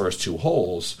win the first 2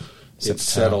 holes, it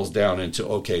settles down into,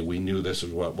 okay, we knew this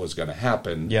is what was going to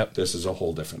happen. Yep. This is a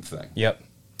whole different thing. Yep.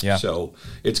 Yeah. So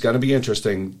it's going to be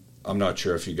interesting. I'm not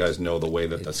sure if you guys know the way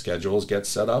that the schedules get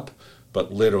set up,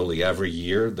 but literally every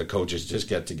year the coaches just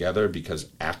get together because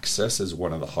access is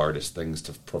one of the hardest things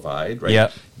to provide, right?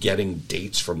 Yep. Getting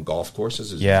dates from golf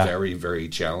courses is very, very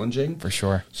challenging. For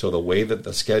sure. So the way that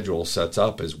the schedule sets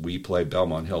up is we play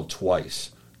Belmont Hill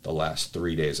twice the last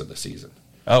 3 days of the season.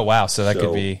 Oh, wow. So that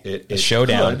could be a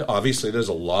showdown. Could. Obviously, there's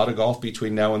a lot of golf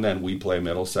between now and then. We play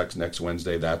Middlesex next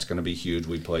Wednesday. That's going to be huge.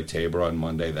 We play Tabor on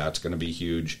Monday. That's going to be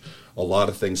huge. A lot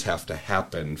of things have to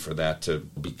happen for that to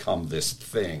become this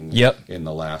thing in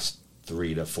the last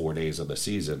 3 to 4 days of the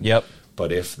season. Yep.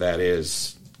 But if that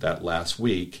is that last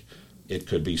week, it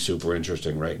could be super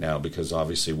interesting right now because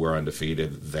obviously we're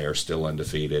undefeated. They're still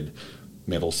undefeated.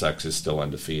 Middlesex is still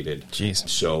undefeated. Jeez.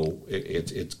 So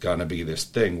it's going to be this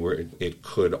thing where it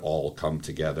could all come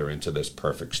together into this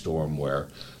perfect storm where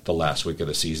the last week of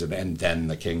the season and then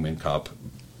the Kingman Cup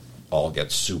all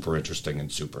gets super interesting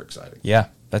and super exciting. Yeah,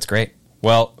 that's great.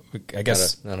 Well, I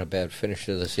guess... Not a bad finish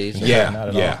to the season. Not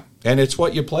at all. And it's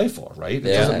what you play for, right? It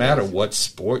Yeah, doesn't it matter is. what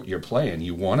sport you're playing.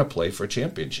 You want to play for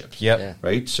championships. Yep. Yeah.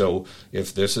 Right? So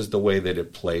if this is the way that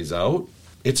it plays out,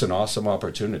 it's an awesome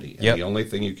opportunity. And the only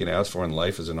thing you can ask for in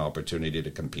life is an opportunity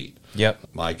to compete. Yep.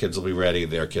 My kids will be ready.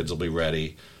 Their kids will be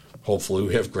ready. Hopefully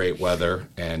we have great weather,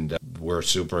 and we're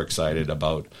super excited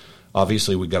about.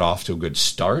 Obviously, we got off to a good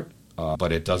start,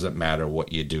 but it doesn't matter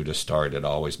what you do to start. It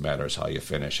always matters how you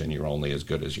finish, and you're only as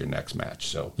good as your next match.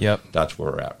 So that's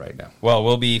where we're at right now. Well,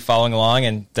 we'll be following along,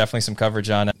 and definitely some coverage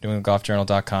on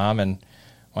NewEnglandGolfJournal.com, and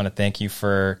want to thank you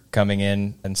for coming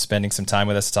in and spending some time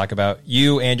with us to talk about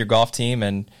you and your golf team,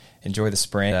 and enjoy the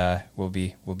spring. We'll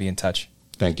be in touch.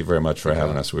 Thank you very much for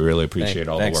having us. We really appreciate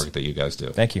all the work that you guys do.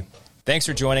 Thank you. Thanks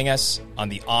for joining us on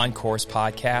the On Course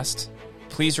podcast.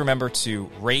 Please remember to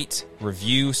rate,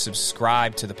 review,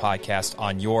 subscribe to the podcast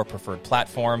on your preferred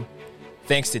platform.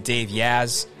 Thanks to Dave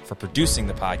Yaz for producing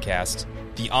the podcast.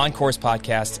 The On Course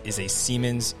podcast is a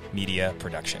Siemens Media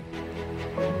production.